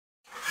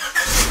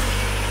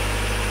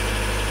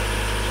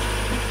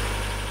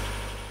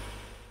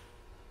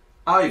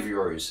Hi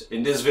viewers,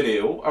 in this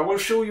video I will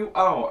show you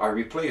how I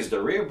replaced the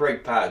rear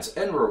brake pads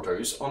and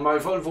rotors on my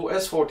Volvo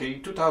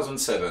S40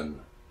 2007.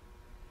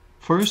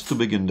 First, to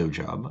begin the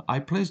job, I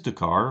placed the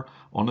car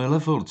on a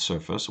leveled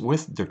surface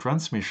with the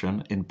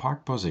transmission in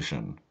park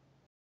position.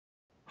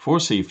 For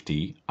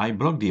safety, I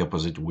blocked the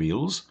opposite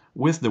wheels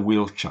with the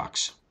wheel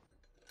chocks.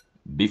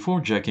 Before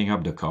jacking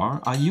up the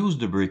car, I used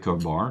the breaker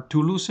bar to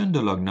loosen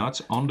the lug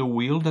nuts on the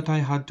wheel that I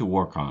had to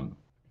work on.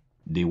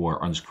 They were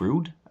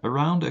unscrewed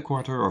around a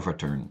quarter of a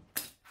turn.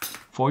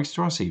 For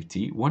extra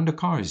safety, when the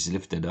car is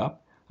lifted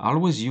up, I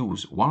always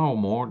use one or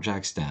more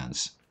jack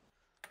stands.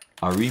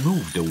 I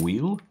removed the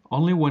wheel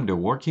only when the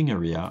working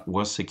area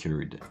was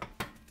secured.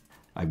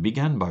 I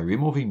began by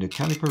removing the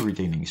caliper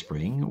retaining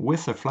spring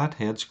with a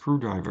flathead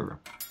screwdriver.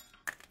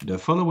 The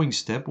following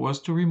step was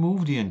to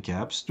remove the end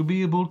caps to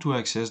be able to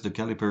access the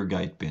caliper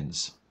guide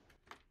pins.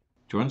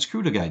 To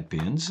unscrew the guide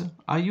pins,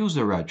 I used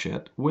a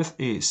ratchet with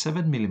a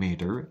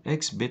 7mm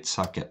X-bit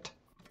socket.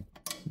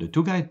 The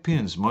two guide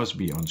pins must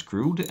be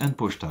unscrewed and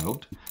pushed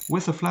out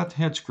with a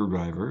flathead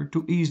screwdriver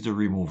to ease the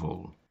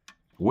removal.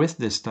 With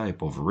this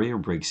type of rear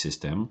brake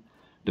system,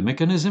 the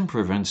mechanism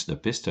prevents the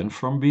piston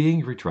from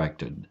being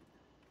retracted.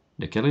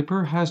 The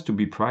caliper has to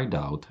be pried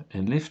out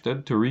and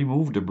lifted to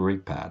remove the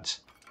brake pads.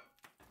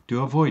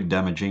 To avoid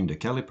damaging the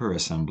caliper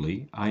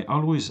assembly, I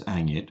always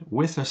hang it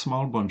with a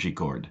small bungee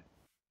cord.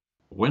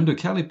 When the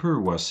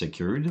caliper was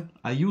secured,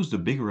 I used a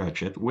big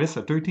ratchet with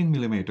a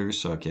 13mm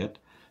socket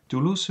to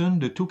loosen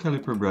the two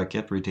caliper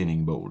bracket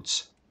retaining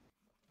bolts.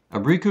 A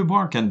breaker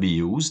bar can be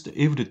used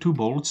if the two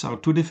bolts are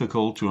too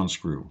difficult to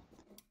unscrew.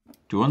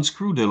 To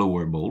unscrew the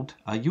lower bolt,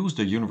 I used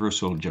a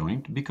universal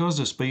joint because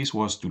the space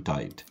was too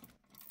tight.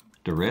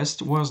 The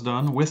rest was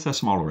done with a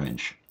small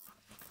wrench.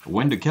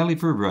 When the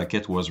caliper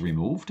bracket was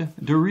removed,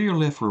 the rear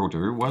left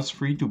rotor was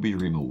free to be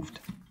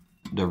removed.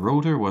 The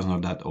rotor was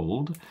not that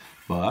old,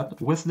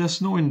 but with the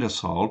snow and the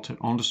salt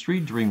on the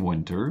street during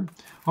winter,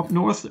 up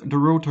north the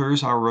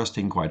rotors are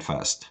rusting quite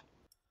fast.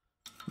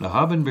 The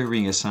hub and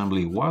bearing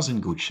assembly was in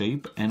good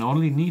shape and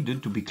only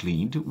needed to be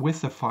cleaned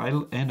with a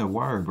file and a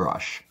wire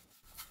brush.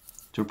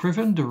 To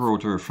prevent the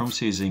rotor from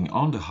seizing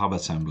on the hub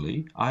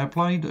assembly, I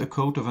applied a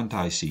coat of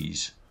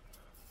anti-seize.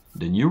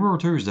 The new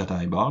rotors that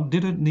I bought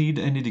didn't need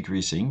any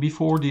degreasing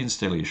before the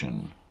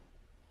installation.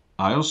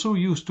 I also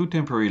used two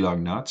temporary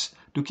lug nuts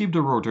to keep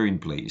the rotor in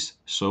place,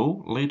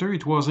 so later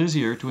it was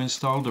easier to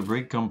install the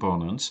brake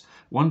components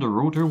when the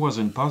rotor was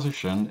in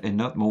position and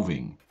not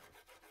moving.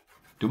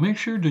 To make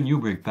sure the new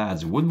brake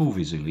pads would move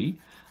easily,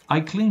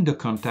 I cleaned the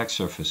contact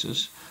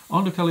surfaces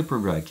on the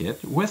caliper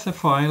bracket with a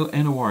file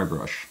and a wire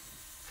brush.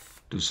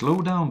 To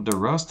slow down the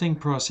rusting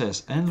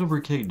process and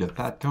lubricate the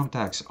pad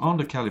contacts on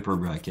the caliper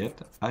bracket,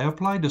 I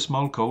applied a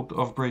small coat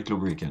of brake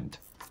lubricant.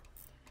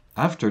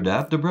 After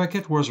that, the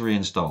bracket was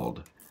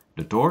reinstalled.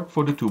 The torque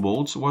for the two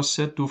bolts was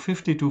set to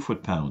 52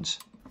 foot-pounds.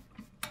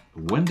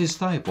 When this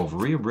type of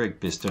rear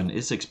brake piston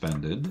is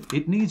expanded,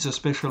 it needs a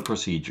special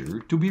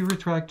procedure to be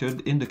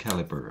retracted in the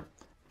caliper.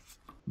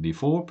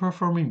 Before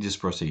performing this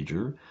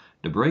procedure,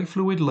 the brake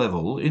fluid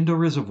level in the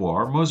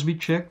reservoir must be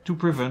checked to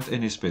prevent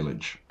any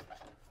spillage.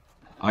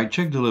 I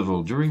checked the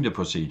level during the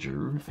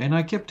procedure and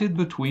I kept it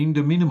between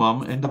the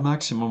minimum and the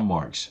maximum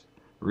marks.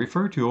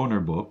 Refer to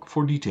owner book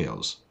for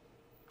details.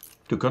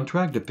 To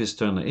contract the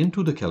piston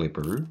into the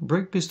caliper,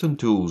 brake piston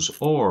tools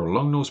or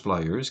long nose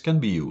pliers can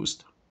be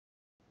used.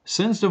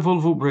 Since the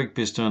Volvo brake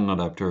piston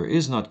adapter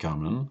is not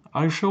common,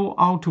 I show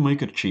how to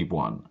make a cheap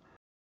one.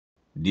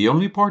 The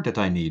only part that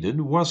I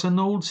needed was an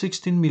old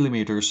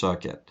 16mm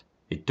socket.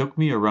 It took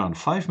me around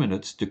 5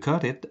 minutes to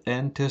cut it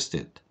and test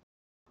it.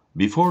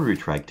 Before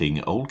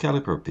retracting old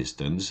caliper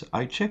pistons,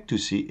 I checked to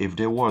see if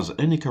there was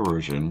any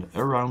corrosion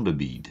around the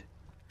bead.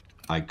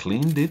 I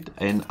cleaned it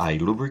and I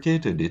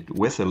lubricated it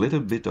with a little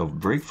bit of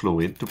brake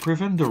fluid to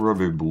prevent the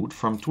rubber boot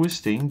from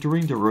twisting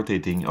during the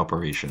rotating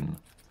operation.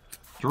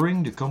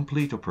 During the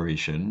complete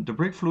operation, the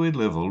brake fluid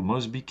level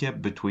must be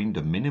kept between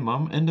the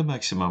minimum and the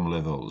maximum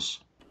levels.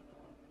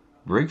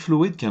 Brake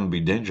fluid can be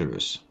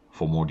dangerous.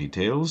 For more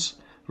details,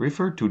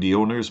 refer to the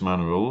owner's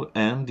manual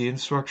and the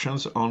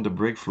instructions on the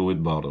brake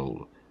fluid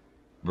bottle.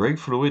 Brake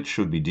fluid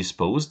should be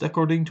disposed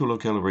according to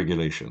local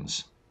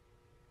regulations.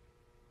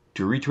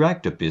 To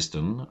retract the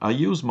piston, I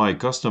used my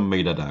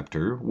custom-made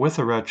adapter with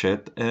a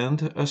ratchet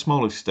and a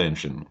small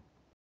extension.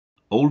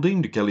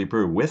 Holding the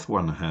caliper with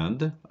one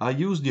hand, I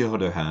used the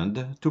other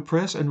hand to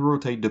press and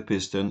rotate the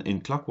piston in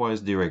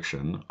clockwise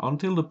direction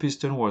until the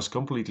piston was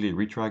completely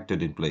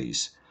retracted in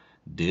place.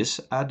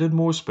 This added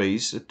more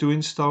space to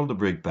install the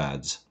brake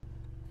pads.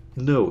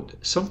 Note: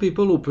 some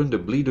people open the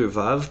bleeder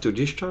valve to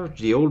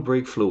discharge the old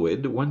brake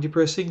fluid when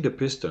depressing the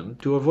piston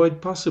to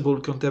avoid possible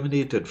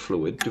contaminated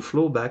fluid to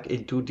flow back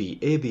into the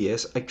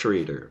ABS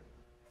actuator.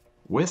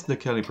 With the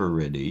caliper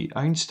ready,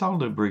 I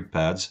installed the brake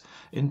pads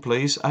in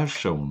place as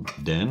shown.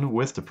 Then,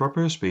 with the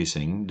proper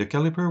spacing, the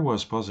caliper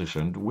was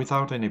positioned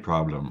without any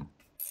problem.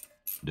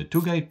 The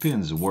two guide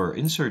pins were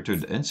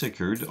inserted and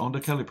secured on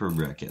the caliper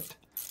bracket.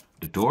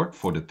 The torque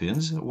for the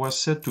pins was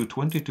set to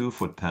 22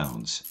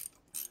 foot-pounds.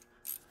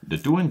 The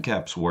two end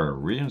caps were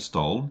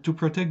reinstalled to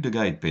protect the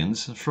guide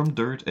pins from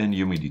dirt and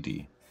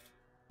humidity.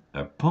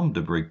 I pumped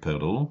the brake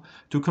pedal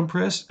to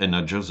compress and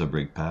adjust the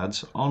brake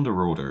pads on the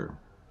rotor.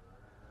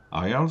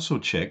 I also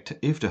checked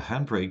if the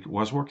handbrake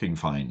was working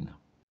fine.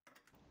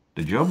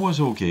 The job was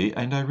okay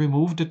and I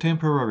removed the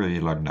temporary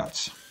lug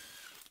nuts.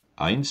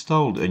 I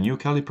installed a new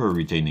caliper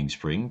retaining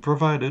spring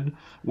provided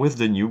with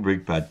the new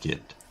brake pad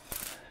kit.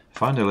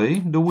 Finally,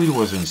 the wheel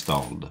was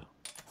installed.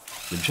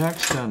 The jack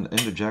stand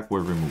and the jack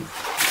were removed.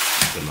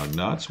 The lug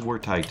nuts were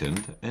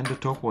tightened and the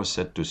torque was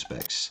set to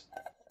specs.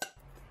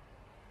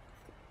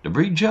 The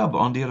brake job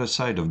on the other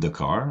side of the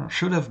car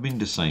should have been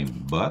the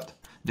same, but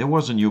there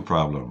was a new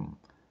problem.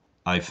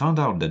 I found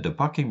out that the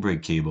parking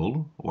brake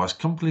cable was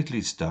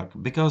completely stuck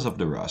because of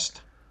the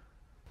rust.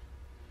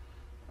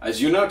 As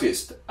you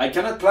noticed, I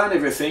cannot plan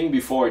everything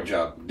before a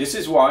job. This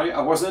is why I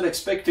was not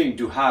expecting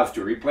to have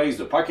to replace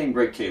the parking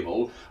brake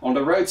cable on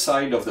the right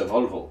side of the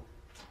Volvo.